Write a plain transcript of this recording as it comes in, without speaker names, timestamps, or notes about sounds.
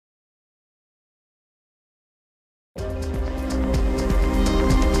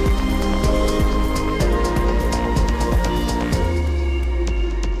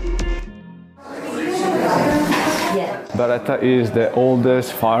Beretta is the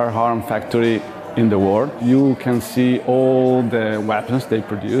oldest firearm factory in the world. You can see all the weapons they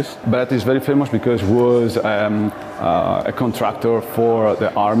produce. Beretta is very famous because it was a contractor for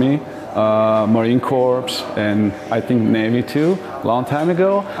the Army, Marine Corps, and I think Navy too, a long time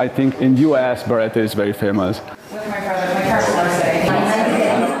ago. I think in US, Beretta is very famous.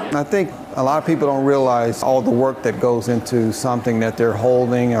 I think a lot of people don't realize all the work that goes into something that they're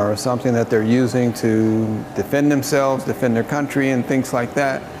holding or something that they're using to defend themselves, defend their country and things like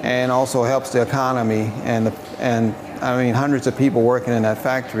that, and also helps the economy. And I mean, hundreds of people working in that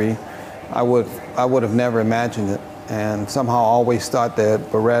factory, I would have never imagined it, and somehow always thought that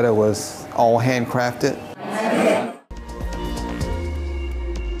Beretta was all handcrafted.